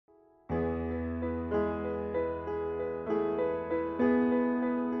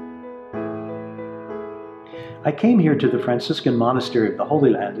I came here to the Franciscan Monastery of the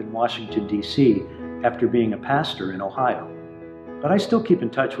Holy Land in Washington, D.C. after being a pastor in Ohio. But I still keep in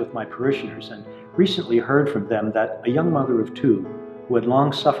touch with my parishioners and recently heard from them that a young mother of two who had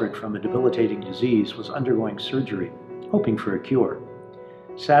long suffered from a debilitating disease was undergoing surgery, hoping for a cure.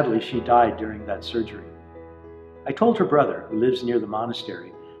 Sadly, she died during that surgery. I told her brother, who lives near the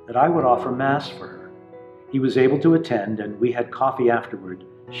monastery, that I would offer Mass for her. He was able to attend, and we had coffee afterward,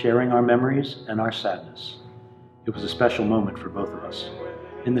 sharing our memories and our sadness. It was a special moment for both of us.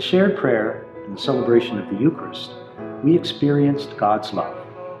 In the shared prayer and the celebration of the Eucharist, we experienced God's love.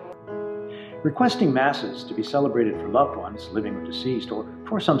 Requesting Masses to be celebrated for loved ones, living or deceased, or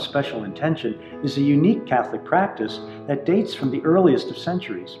for some special intention, is a unique Catholic practice that dates from the earliest of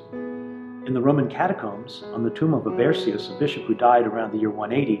centuries. In the Roman catacombs, on the tomb of Abercius, a bishop who died around the year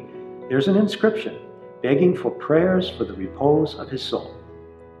 180, there's an inscription begging for prayers for the repose of his soul.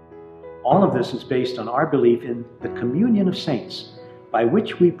 All of this is based on our belief in the communion of saints, by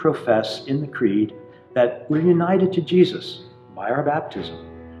which we profess in the Creed that we're united to Jesus by our baptism,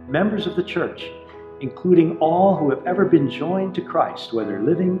 members of the Church, including all who have ever been joined to Christ, whether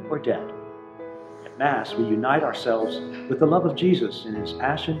living or dead. At Mass, we unite ourselves with the love of Jesus in his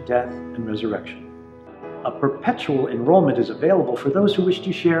passion, death, and resurrection. A perpetual enrollment is available for those who wish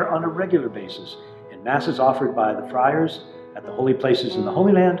to share on a regular basis in Masses offered by the friars at the holy places in the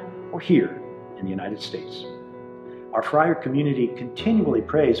Holy Land or here in the United States. Our friar community continually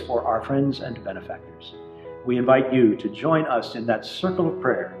prays for our friends and benefactors. We invite you to join us in that circle of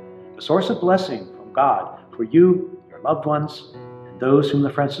prayer, a source of blessing from God for you, your loved ones, and those whom the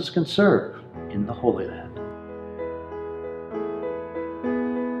Franciscans serve in the Holy Land.